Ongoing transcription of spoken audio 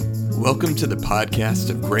Welcome to the podcast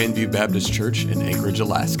of Grandview Baptist Church in Anchorage,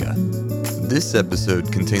 Alaska. This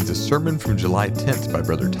episode contains a sermon from July 10th by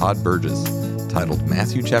Brother Todd Burgess, titled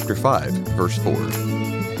Matthew chapter 5, verse 4.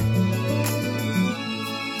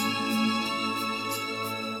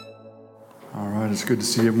 All right, it's good to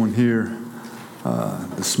see everyone here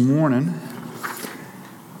this morning.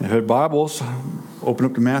 If you had Bibles, open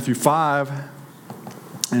up to Matthew 5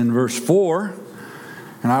 and verse 4.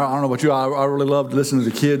 And I don't know about you, I really love to listen to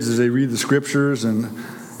the kids as they read the scriptures and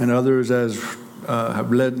others as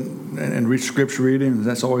have led and read scripture reading.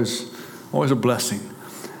 That's always a blessing.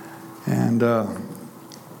 And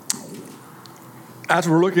as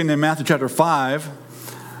we're looking in Matthew chapter 5,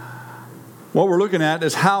 what we're looking at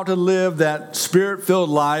is how to live that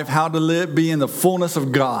spirit-filled life, how to be in the fullness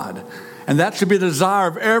of God. And that should be the desire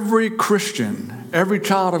of every Christian, every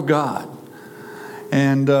child of God.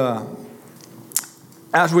 And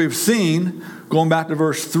as we've seen, going back to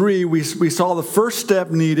verse 3, we saw the first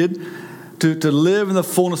step needed to live in the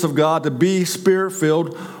fullness of God, to be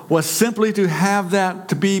spirit-filled, was simply to have that,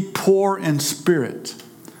 to be poor in spirit.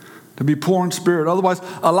 To be poor in spirit. Otherwise,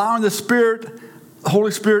 allowing the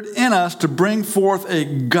Holy Spirit in us to bring forth a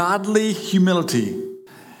godly humility.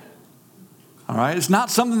 All right? It's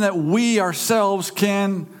not something that we ourselves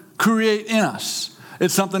can create in us.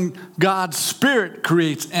 It's something God's Spirit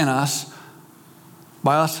creates in us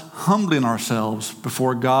by us humbling ourselves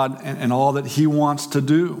before God and all that He wants to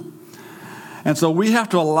do. And so we have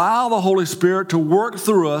to allow the Holy Spirit to work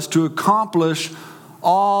through us to accomplish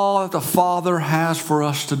all that the Father has for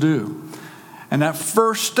us to do. And that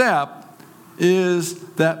first step is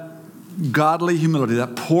that godly humility,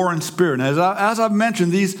 that poor in spirit. And as I've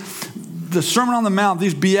mentioned, the Sermon on the Mount,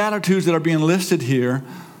 these Beatitudes that are being listed here,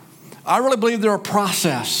 I really believe they're a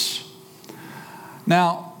process.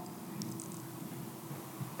 Now,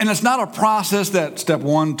 and it's not a process that step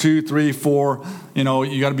 1, 2, 3, 4,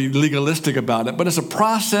 you got to be legalistic about it. But it's a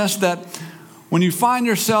process that when you find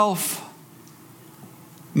yourself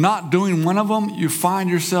not doing one of them, you find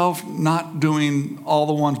yourself not doing all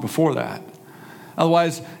the ones before that.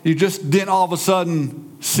 Otherwise, you just didn't all of a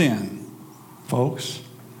sudden sin, folks.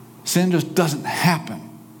 Sin just doesn't happen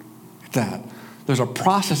like that. There's a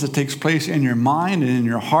process that takes place in your mind and in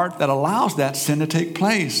your heart that allows that sin to take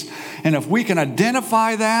place. And if we can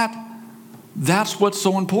identify that, that's what's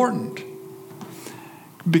so important.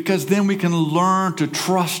 Because then we can learn to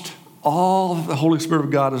trust all that the Holy Spirit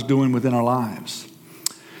of God is doing within our lives.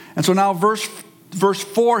 And so now verse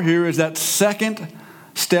 4 here is that second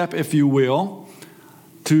step, if you will,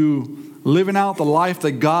 to living out the life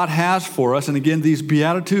that God has for us. And again, these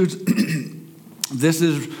Beatitudes, this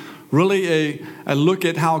is really a look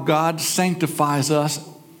at how God sanctifies us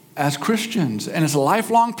as Christians. And it's a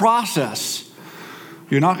lifelong process.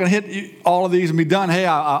 You're not going to hit all of these and be done. Hey,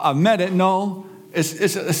 I've met it. No,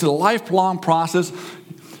 it's a lifelong process.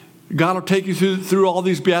 God will take you through all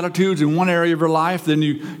these Beatitudes in one area of your life. Then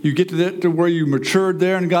you get to where you matured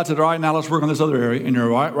there. And God said, all right, now let's work on this other area. And you're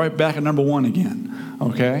right back at number 1 again.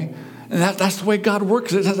 Okay? And that's the way God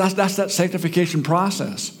works. That's that sanctification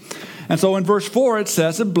process. And so in verse 4 it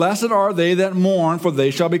says, blessed are they that mourn, for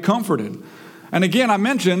they shall be comforted. And again, I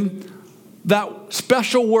mentioned that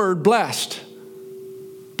special word, blessed.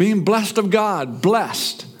 Being blessed of God,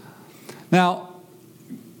 blessed. Now,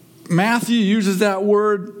 Matthew uses that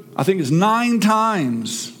word, I think it's 9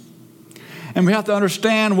 times. And we have to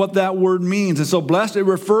understand what that word means. And so blessed, it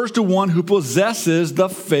refers to one who possesses the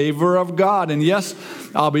favor of God. And yes,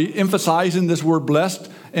 I'll be emphasizing this word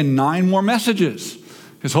blessed in 9 more messages.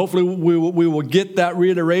 Because hopefully we will get that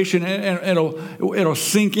reiteration and it'll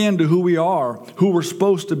sink into who we are, who we're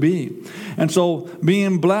supposed to be. And so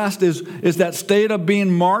being blessed is that state of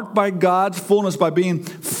being marked by God's fullness, by being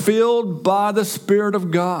filled by the Spirit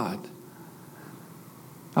of God.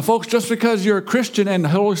 Now, folks, just because you're a Christian and the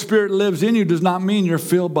Holy Spirit lives in you does not mean you're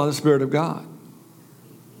filled by the Spirit of God.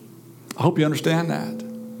 I hope you understand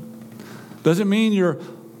that. Doesn't mean you're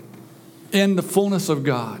in the fullness of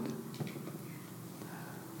God.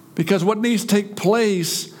 Because what needs to take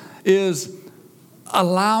place is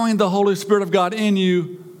allowing the Holy Spirit of God in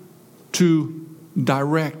you to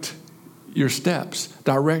direct your steps,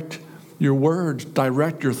 direct your words,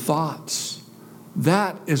 direct your thoughts.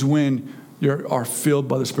 That is when you are filled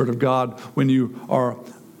by the Spirit of God, when you are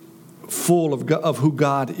full of who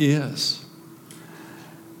God is.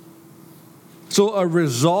 So a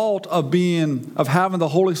result of having the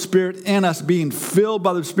Holy Spirit in us, being filled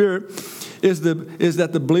by the Spirit, is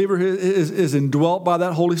that the believer is indwelt by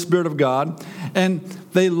that Holy Spirit of God, and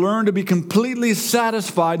they learn to be completely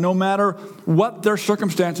satisfied no matter what their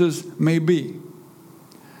circumstances may be.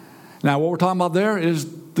 Now, what we're talking about there is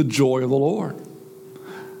the joy of the Lord.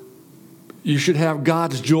 You should have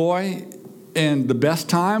God's joy in the best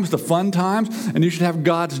times, the fun times, and you should have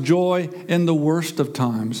God's joy in the worst of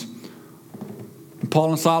times.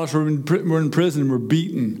 Paul and Silas were in prison, were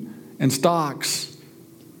beaten in stocks.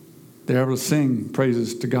 They were able to sing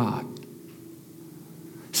praises to God.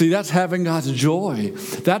 See, that's having God's joy.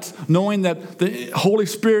 That's knowing that the Holy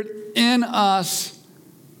Spirit in us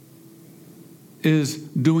is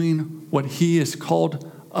doing what He has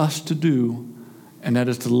called us to do, and that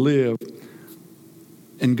is to live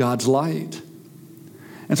in God's light.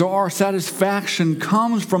 And so our satisfaction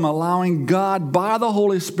comes from allowing God by the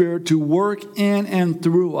Holy Spirit to work in and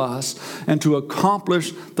through us and to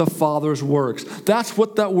accomplish the Father's works. That's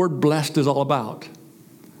what that word blessed is all about.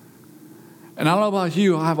 And I don't know about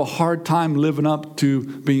you, I have a hard time living up to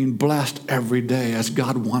being blessed every day as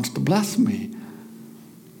God wants to bless me.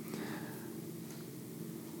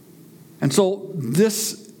 And so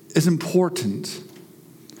this is important.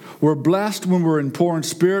 We're blessed when we're in poor in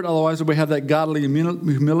spirit, otherwise we have that godly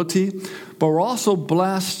humility. But we're also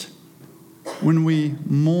blessed when we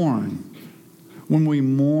mourn. When we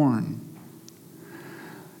mourn.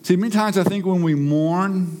 See, many times I think when we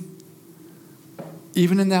mourn,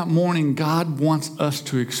 even in that mourning, God wants us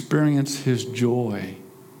to experience His joy.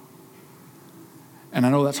 And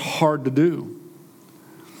I know that's hard to do.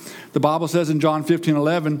 The Bible says in John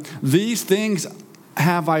 15:11, "These things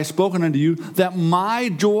have I spoken unto you, that my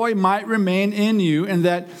joy might remain in you, and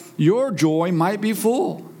that your joy might be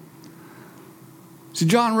full." See,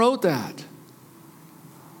 John wrote that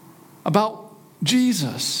about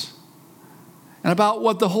Jesus and about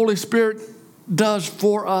what the Holy Spirit does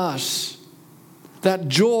for us. That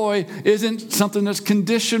joy isn't something that's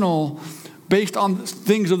conditional based on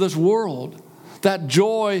things of this world. That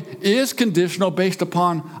joy is conditional based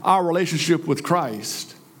upon our relationship with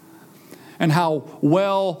Christ and how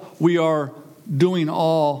well we are doing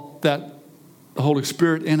all that the Holy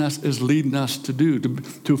Spirit in us is leading us to do,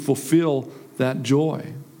 to fulfill that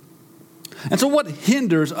joy. And so what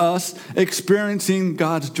hinders us experiencing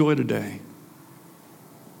God's joy today?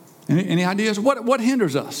 Any ideas? What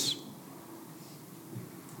hinders us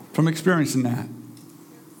from experiencing that?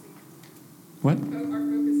 What?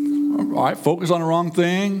 All right, focus on the wrong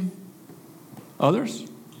thing. Others?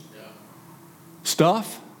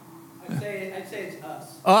 Stuff? I'd say it's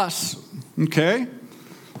us. Us. Okay.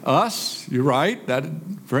 Us. You're right. That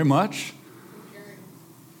very much.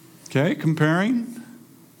 Okay, comparing.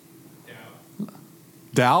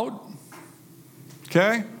 Doubt.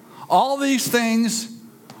 Okay. All these things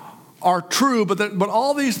are true, but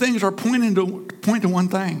all these things are point to one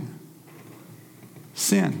thing.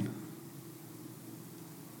 Sin.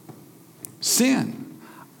 Sin.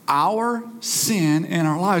 Our sin in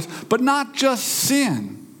our lives. But not just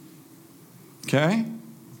sin. Okay?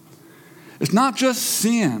 It's not just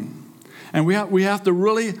sin. And we have to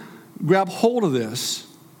really grab hold of this.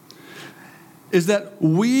 Is that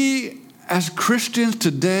we as Christians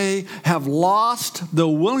today have lost the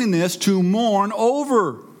willingness to mourn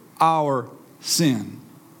over our sin.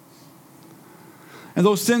 And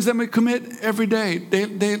those sins that we commit every day,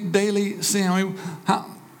 daily sin. I mean,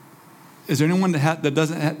 is there anyone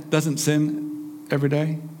that doesn't sin every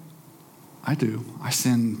day? I do. I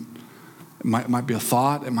sin. It might be a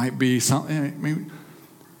thought. It might be something. I mean,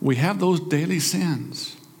 we have those daily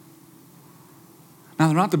sins. Now,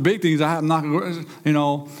 they're not the big things. I'm not,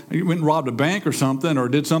 you went and robbed a bank or something or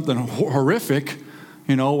did something horrific,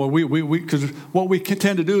 because what we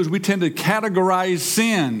tend to do is we tend to categorize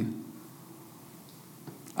sin.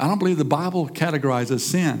 I don't believe the Bible categorizes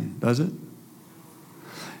sin, does it?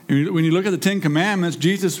 When you look at the Ten Commandments,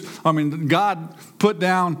 God put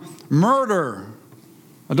down murder,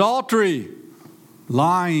 adultery,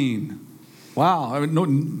 lying. Wow,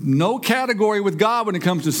 no category with God when it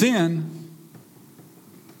comes to sin.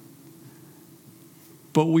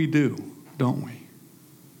 But we do, don't we?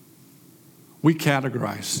 We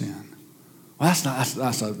categorize sin. Well,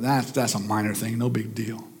 that's a minor thing, no big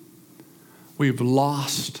deal. We've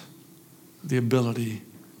lost the ability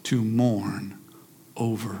to mourn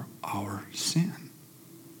over our sin.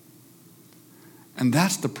 And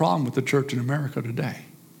that's the problem with the church in America today.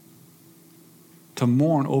 To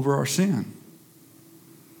mourn over our sin.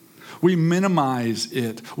 We minimize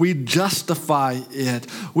it. We justify it.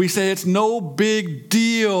 We say it's no big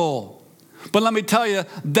deal. But let me tell you,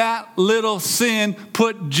 that little sin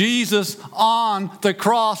put Jesus on the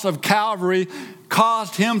cross of Calvary,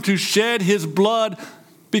 caused him to shed his blood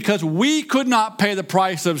because we could not pay the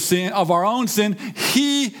price of sin, of our own sin.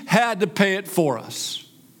 He had to pay it for us.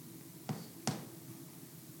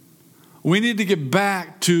 We need to get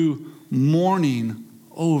back to mourning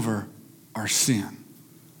over our sin.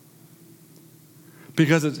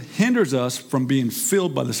 Because it hinders us from being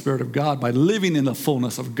filled by the Spirit of God, by living in the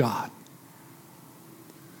fullness of God.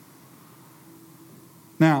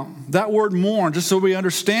 Now, that word mourn, just so we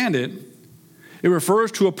understand it, it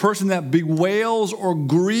refers to a person that bewails or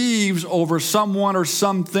grieves over someone or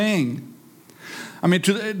something. I mean,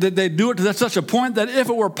 they do it to such a point that if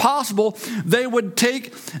it were possible, they would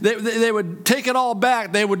take it all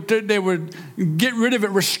back. They would get rid of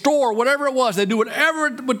it, restore whatever it was. They do whatever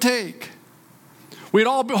it would take. We'd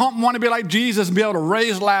all want to be like Jesus and be able to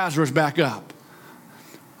raise Lazarus back up.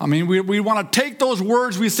 I mean, we want to take those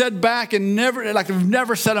words we said back and like we've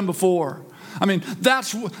never said them before. I mean,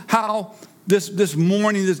 that's how this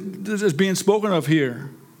morning this is being spoken of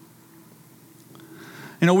here.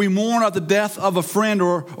 You know, we mourn at the death of a friend,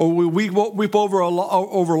 or we weep over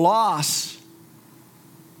loss.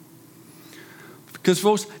 Because,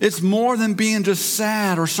 folks, it's more than being just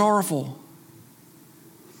sad or sorrowful.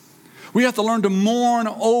 We have to learn to mourn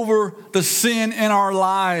over the sin in our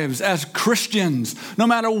lives as Christians, no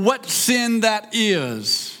matter what sin that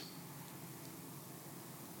is.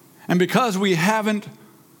 And because we haven't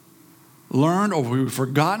learned or we've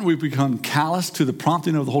forgotten, we've become callous to the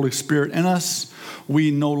prompting of the Holy Spirit in us,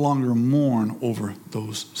 we no longer mourn over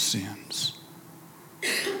those sins.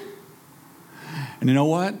 And you know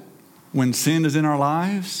what? When sin is in our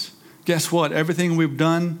lives, guess what? Everything we've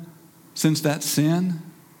done since that sin,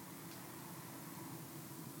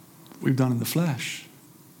 we've done in the flesh.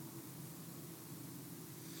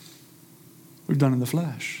 We've done in the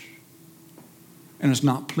flesh. And it's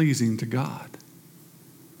not pleasing to God.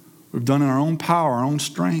 We've done in our own power, our own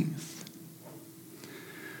strength.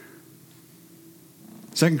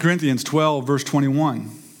 2 Corinthians 12, verse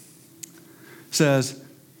 21 says,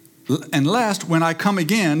 "And lest when I come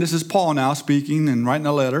again," this is Paul now speaking and writing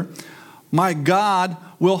a letter, "my God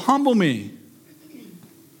will humble me."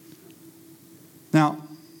 Now,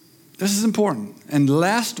 this is important. "And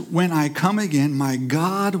lest when I come again, my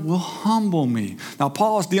God will humble me." Now,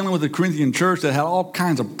 Paul is dealing with a Corinthian church that had all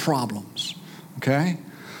kinds of problems, okay?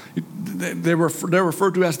 They were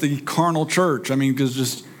referred to as the carnal church. I mean, because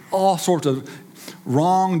just all sorts of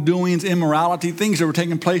wrongdoings, immorality, things that were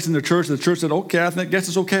taking place in the church. The church said, okay, I guess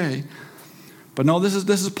it's okay. But no, this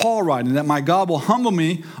is Paul writing, that my God will humble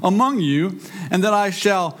me among you, and that I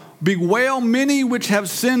shall bewail many which have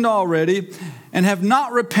sinned already, and have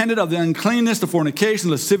not repented of the uncleanness, the fornication,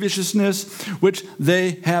 lasciviousness, which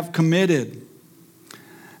they have committed.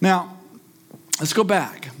 Now, let's go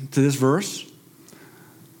back to this verse.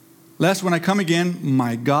 "Lest when I come again,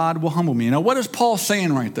 my God will humble me." Now, what is Paul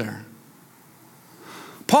saying right there?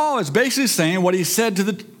 Paul is basically saying what he said to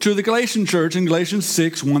the Galatian church in Galatians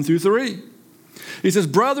 6, 1 through 3. He says,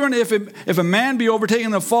 "Brethren, if a man be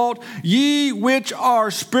overtaken in fault, ye which are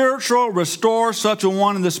spiritual, restore such a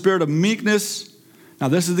one in the spirit of meekness." Now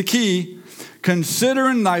this is the key.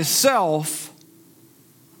 "Considering thyself,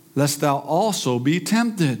 lest thou also be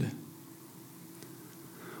tempted."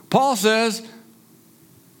 Paul says,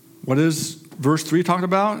 what is verse 3 talking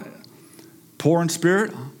about? Poor in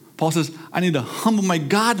spirit. Paul says, I need to humble my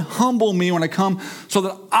God, humble me when I come so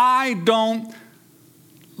that I don't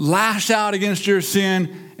lash out against your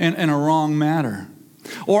sin in a wrong manner.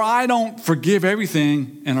 Or I don't forgive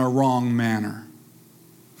everything in a wrong manner.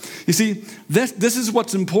 You see, this is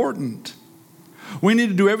what's important. We need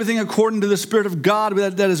to do everything according to the Spirit of God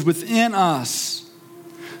that is within us.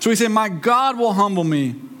 So he said, my God will humble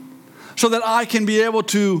me so that I can be able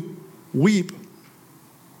to weep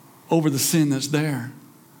over the sin that's there.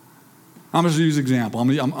 I'm just going to use an example.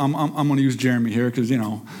 I'm going to use Jeremy here because,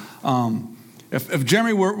 if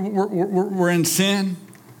Jeremy were in sin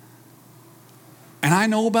and I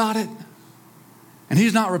know about it and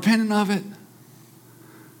he's not repenting of it,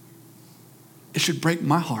 it should break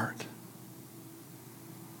my heart.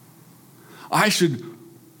 I should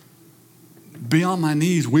be on my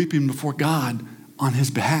knees weeping before God on his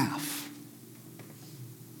behalf.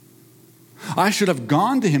 I should have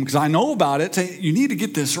gone to him because I know about it. Say, you need to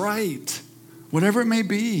get this right, whatever it may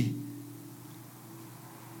be.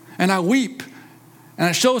 And I weep. And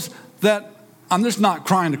it shows that I'm just not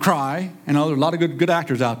crying to cry. There are a lot of good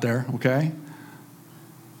actors out there, okay?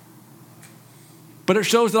 But it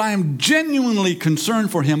shows that I am genuinely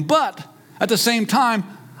concerned for him. But at the same time,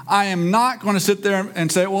 I am not going to sit there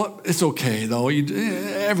and say, well, it's okay, though.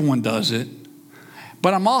 Everyone does it.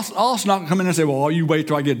 But I'm also not going to come in and say, well, you wait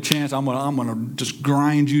till I get a chance. I'm going to just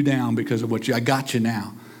grind you down because of I got you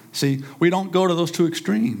now. See, we don't go to those two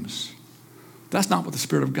extremes. That's not what the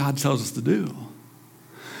Spirit of God tells us to do.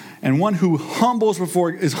 And one who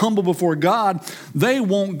is humble before God, they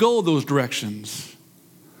won't go those directions.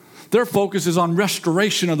 Their focus is on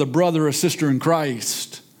restoration of the brother or sister in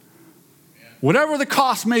Christ. Whatever the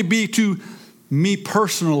cost may be to me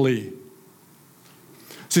personally.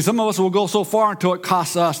 See, some of us will go so far until it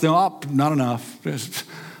costs us. They'll, not enough.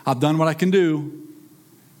 I've done what I can do.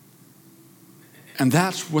 And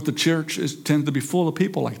that's what the church tends to be full of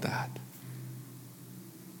people like that.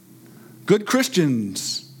 Good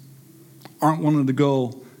Christians aren't willing to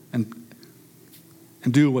go and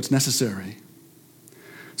do what's necessary.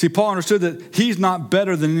 See, Paul understood that he's not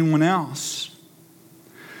better than anyone else.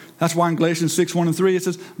 That's why in Galatians 6:1-3 it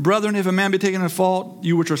says, "Brethren, if a man be taken in fault,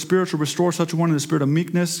 you which are spiritual, restore such a one in the spirit of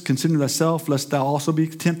meekness, consider thyself, lest thou also be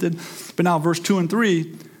tempted." But now verse 2 and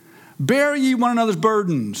 3, "Bear ye one another's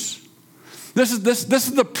burdens." This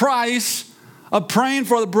is the price of praying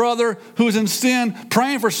for the brother who is in sin,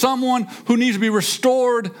 praying for someone who needs to be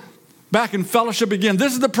restored back in fellowship again.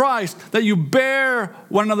 This is the price, that you bear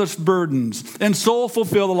one another's burdens and so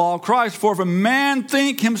fulfill the law of Christ. For if a man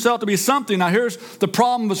think himself to be something, now here's the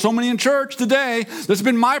problem with so many in church today. This has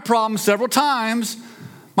been my problem several times.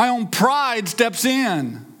 My own pride steps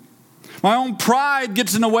in. My own pride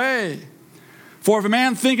gets in the way. For if a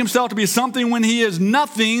man think himself to be something when he is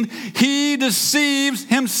nothing, he deceives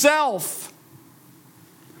himself.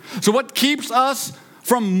 So what keeps us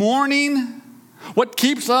from mourning, what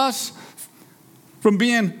keeps us from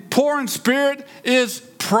being poor in spirit is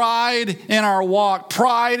pride in our walk,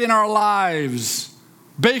 pride in our lives,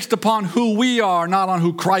 based upon who we are, not on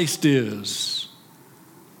who Christ is.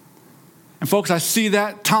 And folks, I see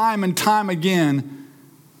that time and time again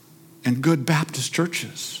in good Baptist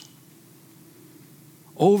churches.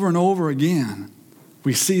 Over and over again,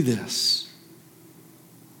 we see this.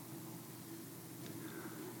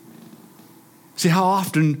 See, how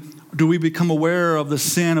often do we become aware of the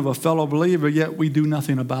sin of a fellow believer, yet we do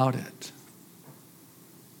nothing about it?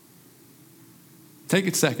 Take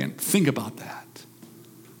a second. Think about that.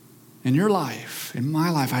 In your life, in my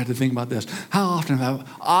life, I had to think about this. How often have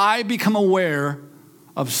I become aware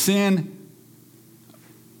of sin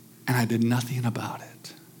and I did nothing about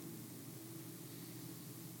it?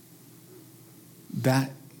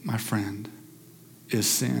 That, my friend, is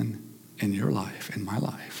sin in your life, in my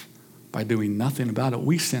life. By doing nothing about it,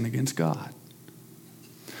 we sin against God.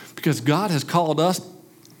 Because God has called us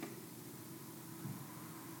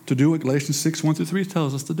to do what Galatians 6:1-3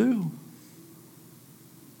 tells us to do.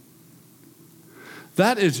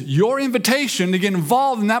 That is your invitation to get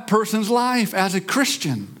involved in that person's life as a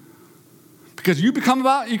Christian. Because you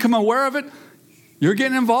become aware of it, you're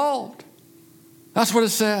getting involved. That's what it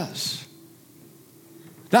says.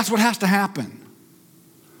 That's what has to happen.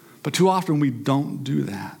 But too often we don't do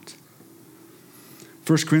that.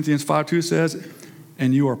 1 Corinthians 5:2 says,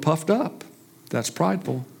 "And you are puffed up," that's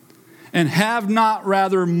prideful, "and have not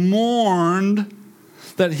rather mourned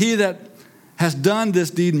that he that has done this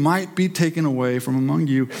deed might be taken away from among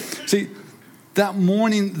you." See, that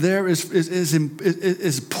mourning there is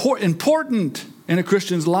important in a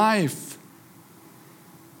Christian's life.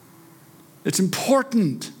 It's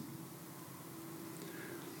important.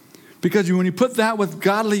 Because when you put that with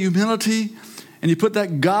godly humility, and you put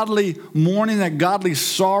that godly mourning, that godly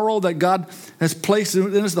sorrow that God has placed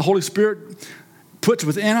in us, the Holy Spirit puts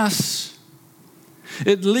within us,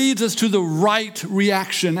 it leads us to the right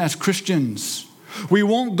reaction as Christians. We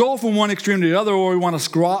won't go from one extreme to the other, or we want to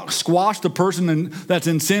squash the person that's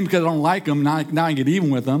in sin because I don't like them, now I can get even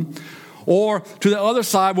with them. Or to the other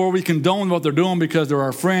side where we condone what they're doing because they're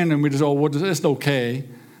our friend and we just, it's okay.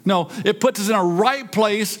 No, it puts us in a right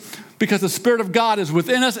place because the Spirit of God is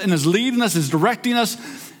within us and is leading us, is directing us,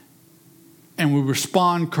 and we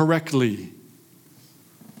respond correctly.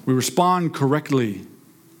 We respond correctly.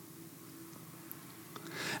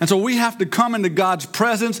 And so we have to come into God's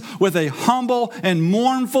presence with a humble and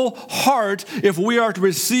mournful heart if we are to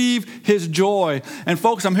receive His joy. And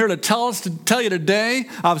folks, I'm here to tell you today,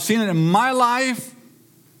 I've seen it in my life.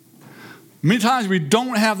 Many times we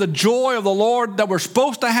don't have the joy of the Lord that we're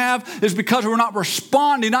supposed to have is because we're not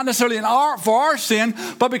responding, not necessarily for our sin,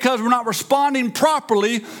 but because we're not responding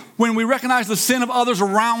properly when we recognize the sin of others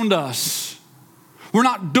around us. We're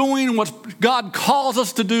not doing what God calls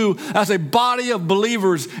us to do as a body of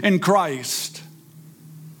believers in Christ.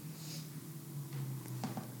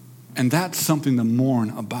 And that's something to mourn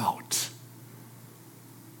about.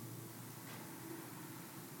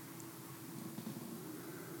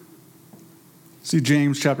 See,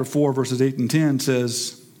 James chapter 4, verses 8 and 10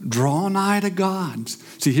 says, draw nigh to God.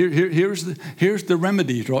 See, here's the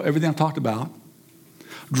remedy to everything I've talked about.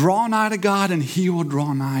 Draw nigh to God, and He will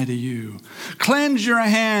draw nigh to you. Cleanse your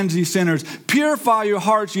hands, ye sinners. Purify your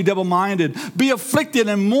hearts, ye double-minded. Be afflicted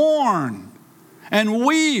and mourn. and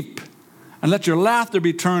weep, and let your laughter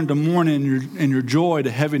be turned to mourning and your joy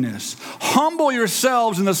to heaviness. Humble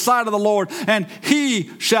yourselves in the sight of the Lord, and he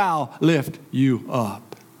shall lift you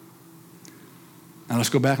up. Now let's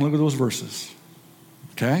go back and look at those verses.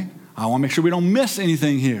 Okay? I want to make sure we don't miss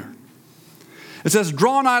anything here. It says,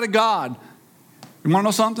 draw nigh to God. You want to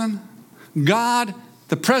know something? God,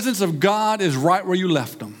 the presence of God is right where you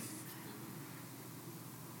left him.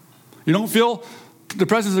 You don't feel the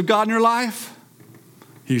presence of God in your life?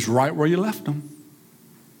 He's right where you left him.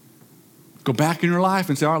 Go back in your life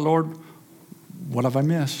and say, all right, Lord, what have I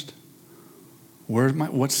missed?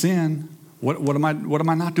 What sin? What am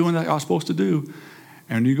I not doing that I was supposed to do?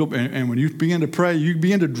 And you go, and when you begin to pray, you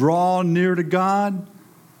begin to draw near to God,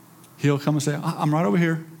 he'll come and say, I'm right over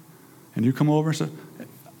here. And you come over and say,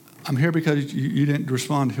 I'm here because you didn't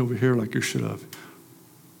respond over here like you should have.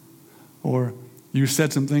 Or you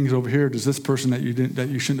said some things over here to this person that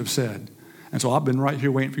you shouldn't have said. And so I've been right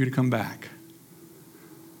here waiting for you to come back.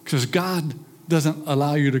 Because God doesn't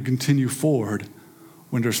allow you to continue forward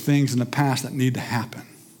when there's things in the past that need to happen.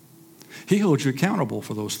 He holds you accountable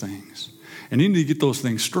for those things. And you need to get those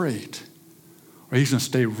things straight. Or he's going to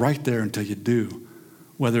stay right there until you do.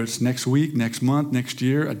 Whether it's next week, next month, next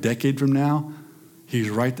year, a decade from now, he's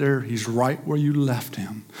right there. He's right where you left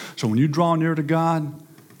him. So when you draw near to God,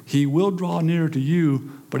 he will draw near to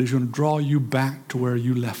you, but he's going to draw you back to where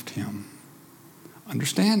you left him.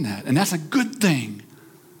 Understand that. And that's a good thing.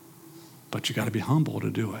 But you got to be humble to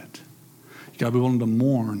do it. You got to be willing to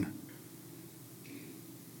mourn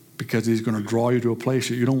because he's going to draw you to a place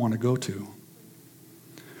that you don't want to go to.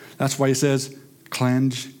 That's why he says,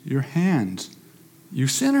 cleanse your hands, you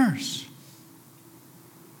sinners.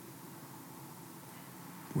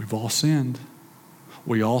 We've all sinned.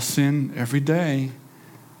 We all sin every day.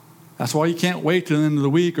 That's why you can't wait till the end of the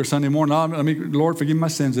week or Sunday morning. Lord, forgive my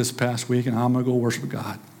sins this past week, and I'm going to go worship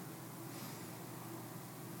God.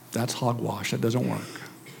 That's hogwash. That doesn't work.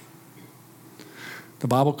 The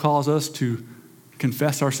Bible calls us to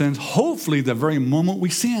confess our sins, hopefully the very moment we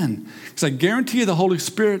sin. Because I guarantee you the Holy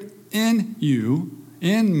Spirit in you,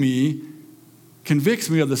 in me, convicts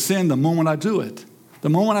me of the sin the moment I do it. The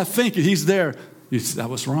moment I think it, he's there. That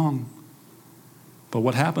was wrong. But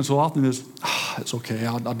what happens so often is, it's okay,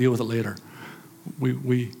 I'll deal with it later.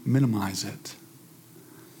 We minimize it.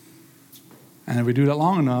 And if we do that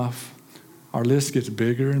long enough, our list gets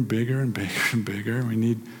bigger and bigger and bigger and bigger.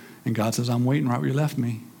 And God says, I'm waiting right where you left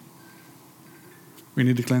me. We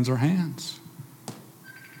need to cleanse our hands.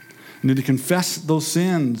 We need to confess those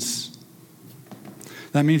sins.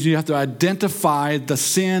 That means you have to identify the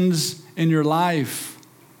sins in your life.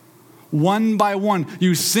 One by one.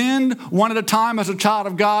 You sinned one at a time as a child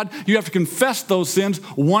of God. You have to confess those sins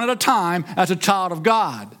one at a time as a child of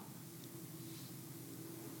God.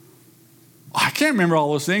 I can't remember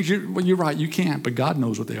all those things. You're right, you can't, but God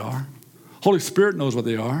knows what they are. Holy Spirit knows what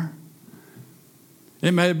they are.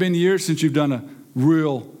 It may have been years since you've done a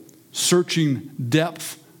real searching,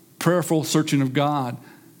 depth, prayerful searching of God.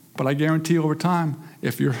 But I guarantee over time,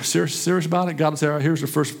 if you're serious about it, God will say, all right, here's the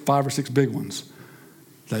first 5 or 6 big ones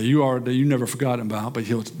that you never forgotten about, but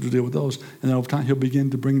he'll deal with those. And then over time, he'll begin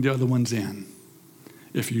to bring the other ones in.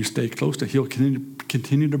 If you stay close to it, he'll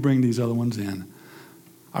continue to bring these other ones in.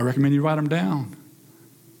 I recommend you write them down.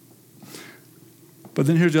 But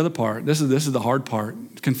then here's the other part. This is the hard part.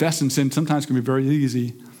 Confessing sin sometimes can be very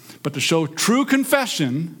easy. But to show true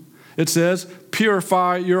confession, it says,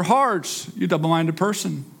 purify your hearts, you double-minded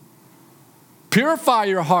person. Purify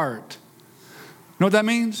your heart. You know what that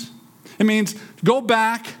means? It means go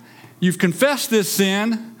back. You've confessed this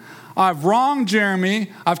sin. I've wronged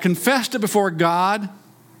Jeremy. I've confessed it before God.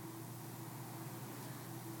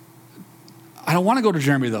 I don't want to go to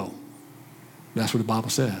Jeremy, though. That's what the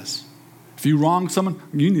Bible says. If you wrong someone,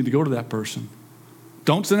 you need to go to that person.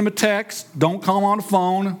 Don't send them a text. Don't call them on the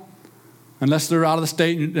phone unless they're out of the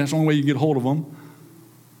state. And that's the only way you can get hold of them.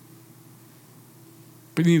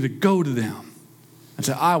 But you need to go to them and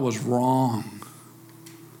say, I was wrong.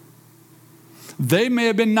 They may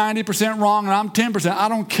have been 90% wrong and I'm 10%. I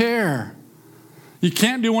don't care. You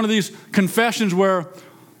can't do one of these confessions where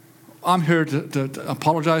I'm here to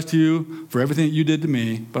apologize to you for everything that you did to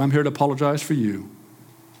me, but I'm here to apologize for you.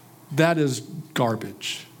 That is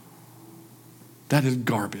garbage. That is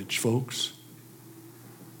garbage, folks.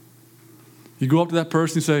 You go up to that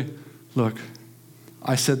person and say, look,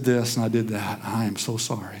 I said this and I did that. I am so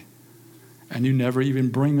sorry. And you never even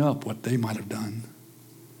bring up what they might have done.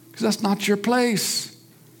 Because that's not your place.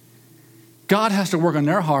 God has to work on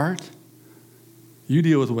their heart. You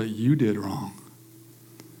deal with what you did wrong.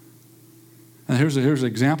 And here's an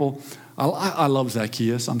example. I love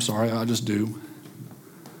Zacchaeus. I'm sorry, I just do.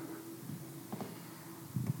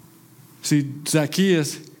 See,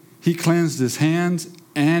 Zacchaeus, he cleansed his hands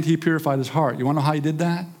and he purified his heart. You want to know how he did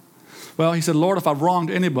that? Well, he said, Lord, if I've wronged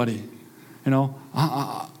anybody, I'm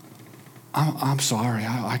sorry.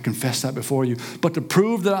 I confess that before you. But to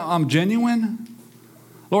prove that I'm genuine,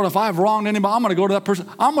 Lord, if I've wronged anybody, I'm going to go to that person.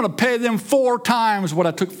 I'm going to pay them 4 times what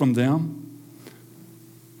I took from them.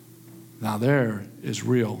 Now there is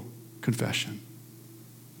real confession.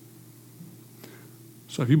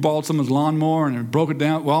 So if you borrowed someone's lawnmower and broke it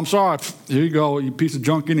down, well, I'm sorry. Here you go, you piece of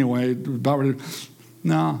junk anyway. About ready.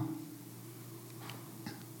 No.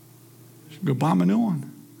 Go buy them a new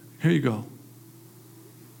one. Here you go.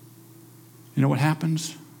 You know what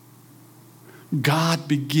happens? God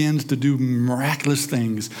begins to do miraculous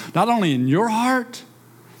things, not only in your heart,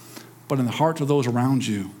 but in the hearts of those around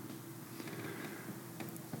you.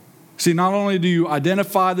 See, not only do you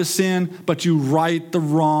identify the sin, but you right the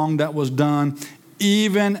wrong that was done,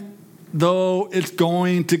 even though it's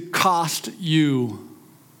going to cost you.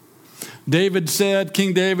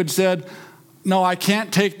 King David said, no, I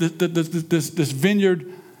can't take this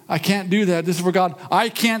vineyard. I can't do that. This is for God. I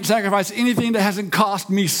can't sacrifice anything that hasn't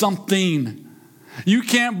cost me something. You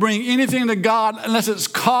can't bring anything to God unless it's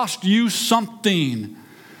cost you something.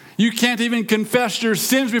 You can't even confess your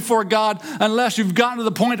sins before God unless you've gotten to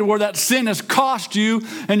the point where that sin has cost you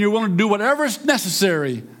and you're willing to do whatever is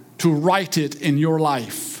necessary to right it in your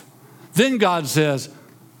life. Then God says,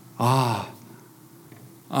 I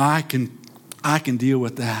can deal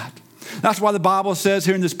with that. That's why the Bible says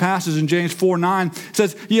here in this passage in James 4:9, it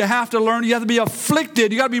says you have to learn, you have to be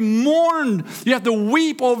afflicted, you got to be mourned, you have to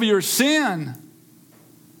weep over your sin.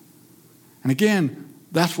 And again,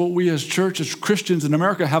 that's what we as church, as Christians in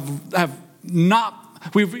America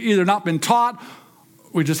we've either not been taught,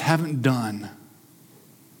 we just haven't done.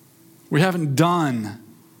 We haven't done.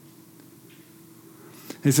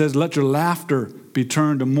 He says, let your laughter be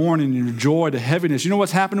turned to mourning and your joy to heaviness. You know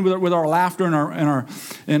what's happening with our laughter and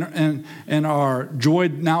our joy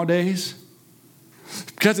nowadays?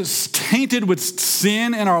 Because it's tainted with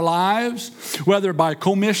sin in our lives, whether by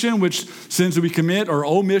commission, which sins that we commit, or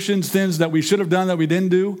omission, sins that we should have done that we didn't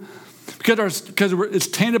do. Because it's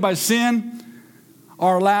tainted by sin,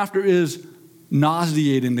 our laughter is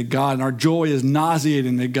nauseating to God, and our joy is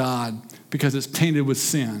nauseating to God because it's tainted with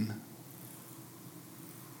sin.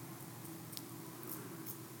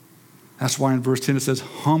 That's why in verse 10 it says,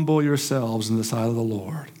 humble yourselves in the sight of the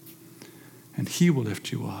Lord, and he will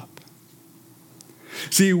lift you up.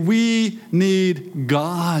 See, we need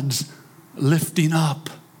God's lifting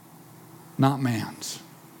up, not man's.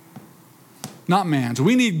 Not man's.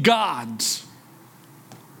 We need God's.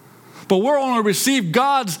 But we're only to receive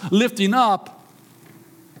God's lifting up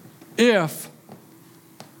if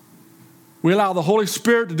we allow the Holy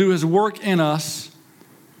Spirit to do his work in us,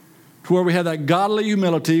 to where we have that godly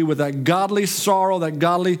humility with that godly sorrow, that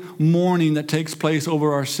godly mourning that takes place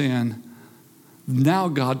over our sin. Now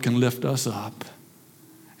God can lift us up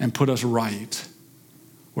and put us right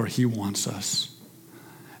where he wants us.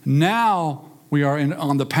 Now we are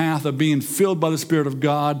on the path of being filled by the Spirit of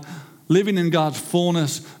God, living in God's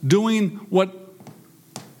fullness, doing what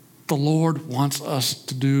the Lord wants us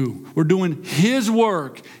to do. We're doing his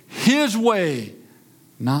work, his way,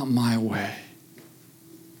 not my way.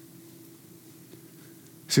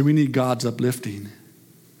 See, we need God's uplifting.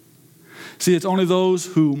 See, it's only those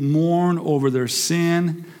who mourn over their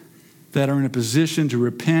sin that are in a position to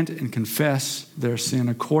repent and confess their sin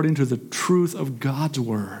according to the truth of God's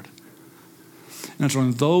word. And it's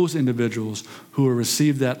only those individuals who will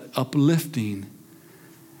receive that uplifting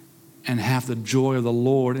and have the joy of the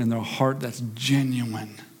Lord in their heart that's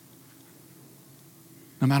genuine.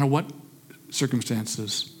 No matter what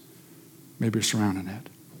circumstances may be surrounding it.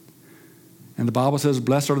 And the Bible says,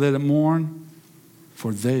 blessed are they that mourn,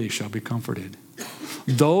 for they shall be comforted.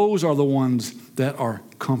 Those are the ones that are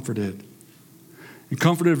comforted. And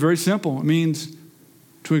comforted, very simple. It means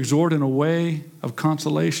to exhort in a way of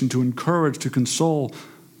consolation, to encourage, to console,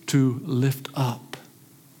 to lift up.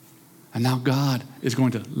 And now God is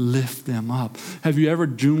going to lift them up. Have you ever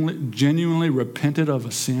genuinely repented of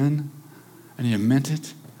a sin and you meant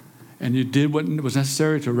it and you did what was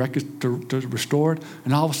necessary to restore it,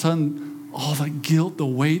 and all of a sudden all the guilt, the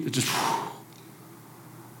weight, it's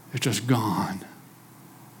just gone.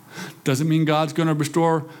 Doesn't mean God's going to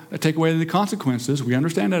take away the consequences. We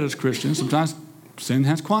understand that as Christians. Sometimes sin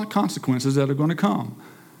has consequences that are going to come.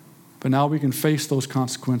 But now we can face those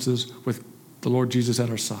consequences with the Lord Jesus at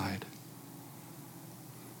our side.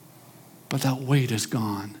 But that weight is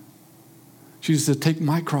gone. Jesus said, take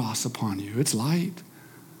my cross upon you. It's light.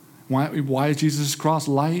 Why is Jesus' cross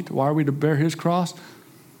light? Why are we to bear his cross?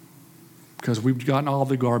 because we've gotten all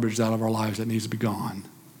the garbage out of our lives that needs to be gone.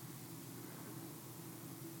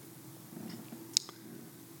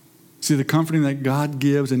 See, the comforting that God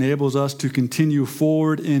gives enables us to continue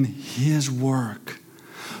forward in His work.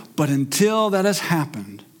 But until that has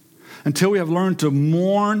happened, until we have learned to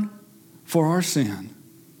mourn for our sin,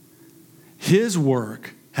 His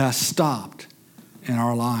work has stopped in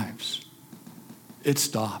our lives. It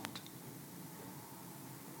stopped.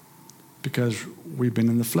 Because we've been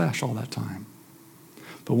in the flesh all that time.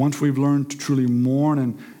 But once we've learned to truly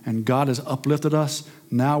mourn and God has uplifted us,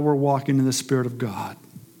 now we're walking in the Spirit of God.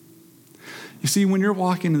 You see, when you're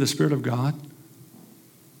walking in the Spirit of God,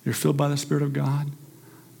 you're filled by the Spirit of God,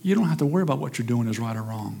 you don't have to worry about what you're doing is right or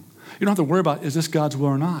wrong. You don't have to worry about, is this God's will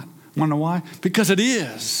or not? Want to know why? Because it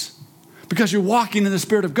is. Because you're walking in the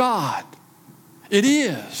Spirit of God. It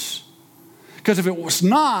is. Because if it was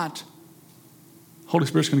not, Holy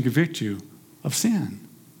Spirit's going to convict you of sin.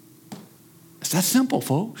 It's that simple,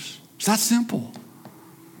 folks. It's that simple.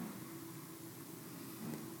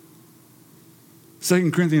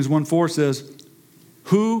 2 Corinthians 1:4 says,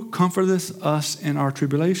 who comforteth us in our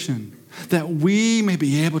tribulation, that we may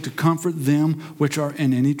be able to comfort them which are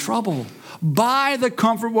in any trouble, by the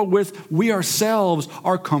comfort wherewith we ourselves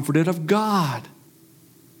are comforted of God.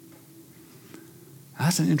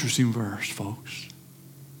 That's an interesting verse, folks.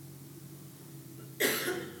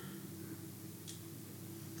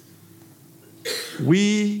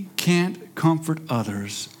 We can't comfort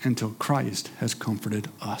others until Christ has comforted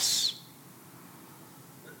us.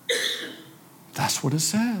 That's what it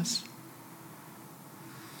says.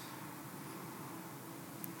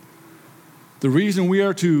 The reason we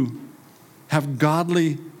are to have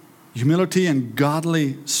godly humility and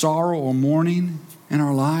godly sorrow or mourning in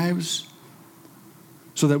our lives,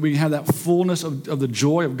 so that we have that fullness of the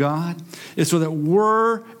joy of God, is so that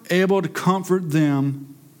we're able to comfort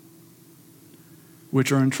them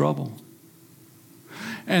which are in trouble.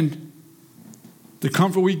 And the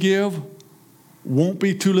comfort we give won't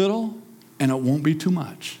be too little, and it won't be too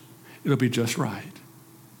much. It'll be just right.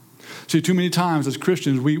 See, too many times as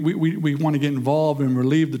Christians, we want to get involved and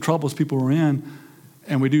relieve the troubles people are in,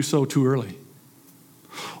 and we do so too early.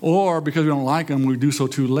 Or because we don't like them, we do so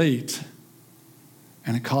too late,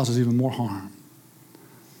 and it causes even more harm.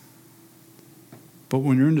 But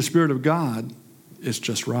when you're in the Spirit of God, it's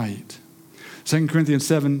just right. 2 Corinthians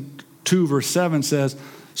 2 verse 7 says,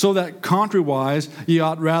 so that contrariwise ye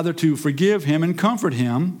ought rather to forgive him and comfort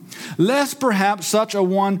him, lest perhaps such a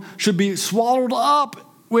one should be swallowed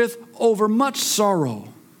up with overmuch sorrow.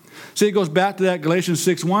 See, it goes back to that Galatians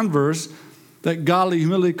 6:1 verse that godly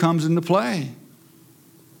humility comes into play.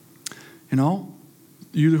 You know,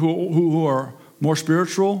 you who are more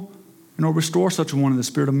spiritual, restore such a one in the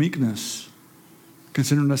spirit of meekness,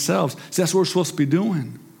 considering themselves. See, that's what we're supposed to be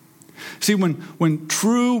doing. See, when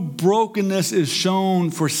true brokenness is shown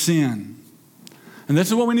for sin, and this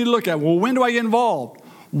is what we need to look at. Well, when do I get involved?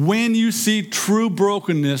 When you see true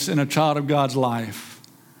brokenness in a child of God's life,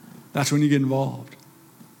 that's when you get involved.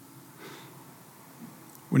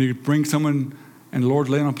 When you bring someone and the Lord's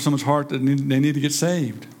laying on someone's heart that they need to get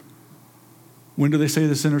saved. When do they say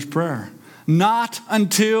the sinner's prayer? Not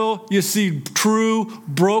until you see true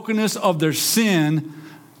brokenness of their sin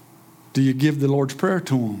do you give the Lord's Prayer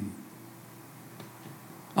to them.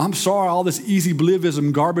 I'm sorry, all this easy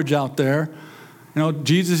believism garbage out there,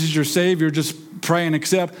 Jesus is your Savior, just pray and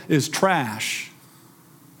accept, is trash.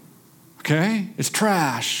 Okay? It's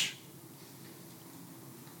trash.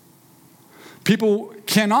 People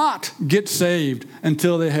cannot get saved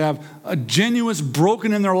until they have a genuine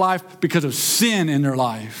broken in their life because of sin in their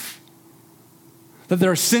life. That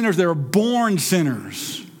they're sinners, they're born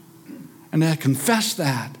sinners. And they confess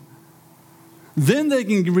that. Then they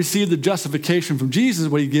can receive the justification from Jesus,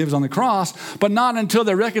 what he gives on the cross, but not until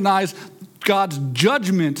they recognize God's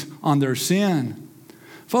judgment on their sin.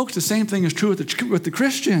 Folks, the same thing is true with the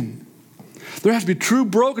Christian. There has to be true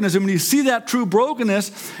brokenness. And when you see that true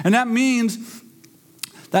brokenness, and that means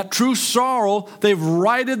that true sorrow, they've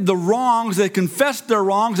righted the wrongs, they confessed their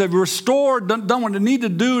wrongs, they've restored, done what they need to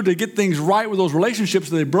do to get things right with those relationships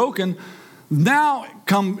that they've broken. Now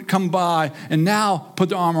come by and now put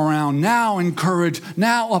their arm around, now encourage,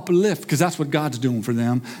 now uplift, because that's what God's doing for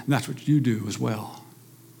them, and that's what you do as well.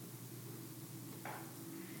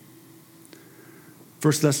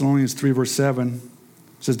 1 Thessalonians 3 verse 7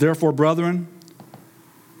 says, therefore, brethren,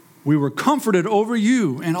 we were comforted over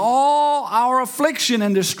you in all our affliction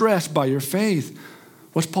and distress by your faith.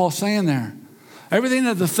 What's Paul saying there? Everything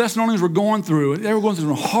that the Thessalonians were going through, they were going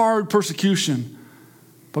through hard persecution.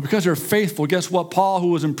 But because they're faithful, guess what? Paul, who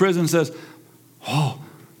was in prison, says,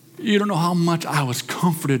 You don't know how much I was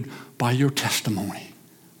comforted by your testimony.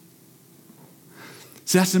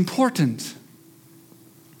 See, that's important.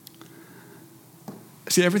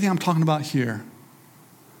 See, everything I'm talking about here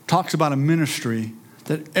talks about a ministry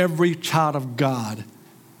that every child of God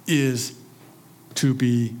is to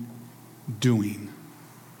be doing.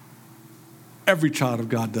 Every child of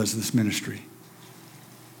God does this ministry.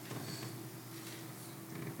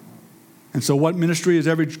 And so what ministry is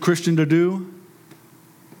every Christian to do?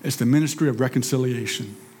 It's the ministry of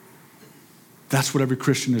reconciliation. That's what every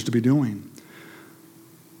Christian is to be doing.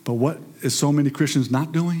 But what is so many Christians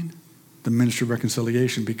not doing? The ministry of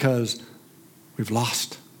reconciliation, because we've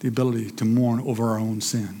lost the ability to mourn over our own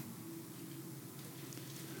sin.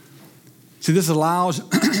 See, this allows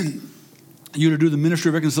you to do the ministry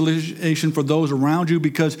of reconciliation for those around you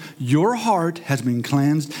because your heart has been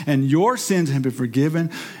cleansed and your sins have been forgiven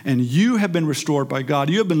and you have been restored by God.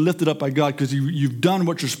 You have been lifted up by God because you've done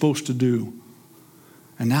what you're supposed to do.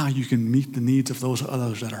 And now you can meet the needs of those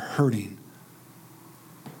others that are hurting.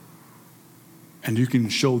 And you can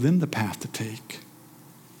show them the path to take.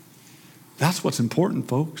 That's what's important,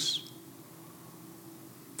 folks.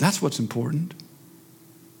 That's what's important.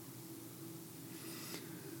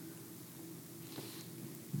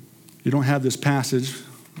 You don't have this passage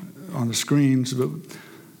on the screens, but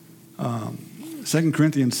 2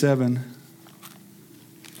 Corinthians 7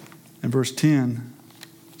 and verse 10,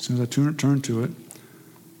 as soon as I turn to it,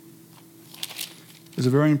 is a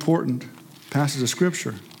very important passage of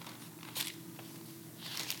Scripture.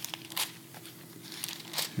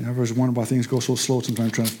 You know, I always wonder why things go so slow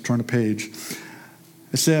sometimes trying to turn a page.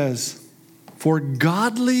 It says, "For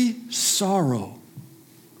godly sorrow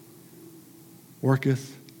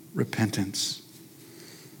worketh repentance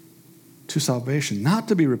to salvation, not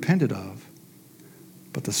to be repented of,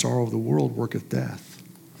 but the sorrow of the world worketh death."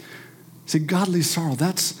 See, godly sorrow,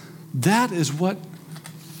 that is what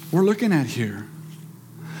we're looking at here.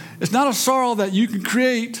 It's not a sorrow that you can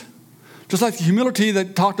create, just like the humility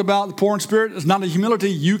that talked about the poor in spirit is not a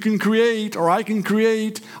humility you can create or I can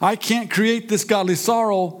create. I can't create this godly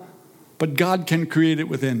sorrow, but God can create it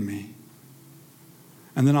within me.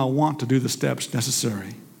 And then I'll want to do the steps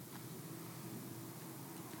necessary.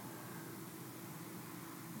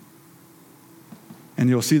 And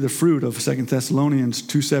you'll see the fruit of 2 Thessalonians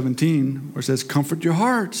 2:17, where it says, "Comfort your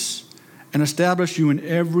hearts and establish you in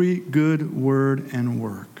every good word and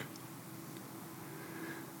work."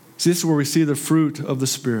 See, this is where we see the fruit of the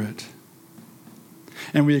Spirit.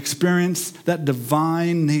 And we experience that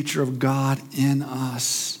divine nature of God in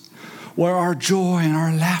us, where our joy and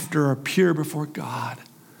our laughter are pure before God,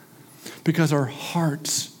 because our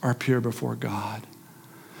hearts are pure before God.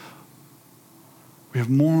 We have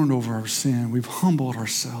mourned over our sin. We've humbled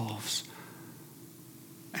ourselves.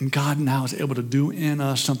 And God now is able to do in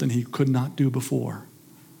us something he could not do before.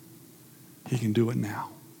 He can do it now.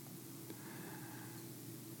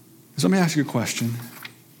 So let me ask you a question.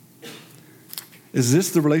 Is this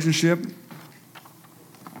the relationship?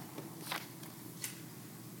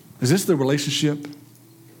 Is this the relationship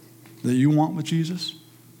that you want with Jesus?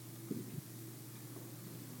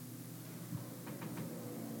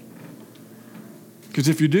 Because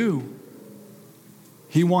if you do,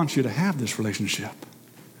 he wants you to have this relationship.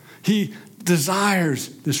 He desires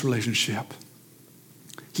this relationship.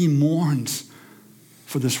 He mourns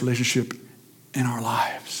for this relationship in our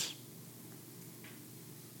lives.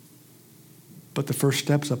 But the first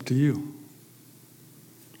step's up to you.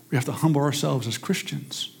 We have to humble ourselves as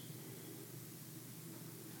Christians.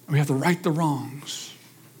 We have to right the wrongs,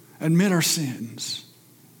 admit our sins,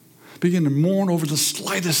 begin to mourn over the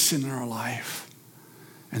slightest sin in our life.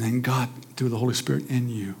 And then God, through the Holy Spirit in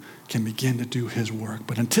you, can begin to do his work.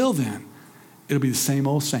 But until then, it'll be the same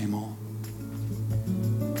old, and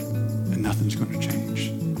nothing's going to change.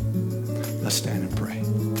 Let's stand and pray.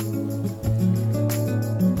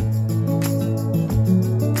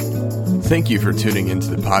 Thank you for tuning into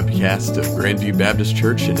the podcast of Grandview Baptist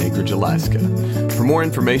Church in Anchorage, Alaska. For more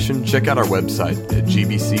information, check out our website at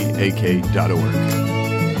gbcak.org.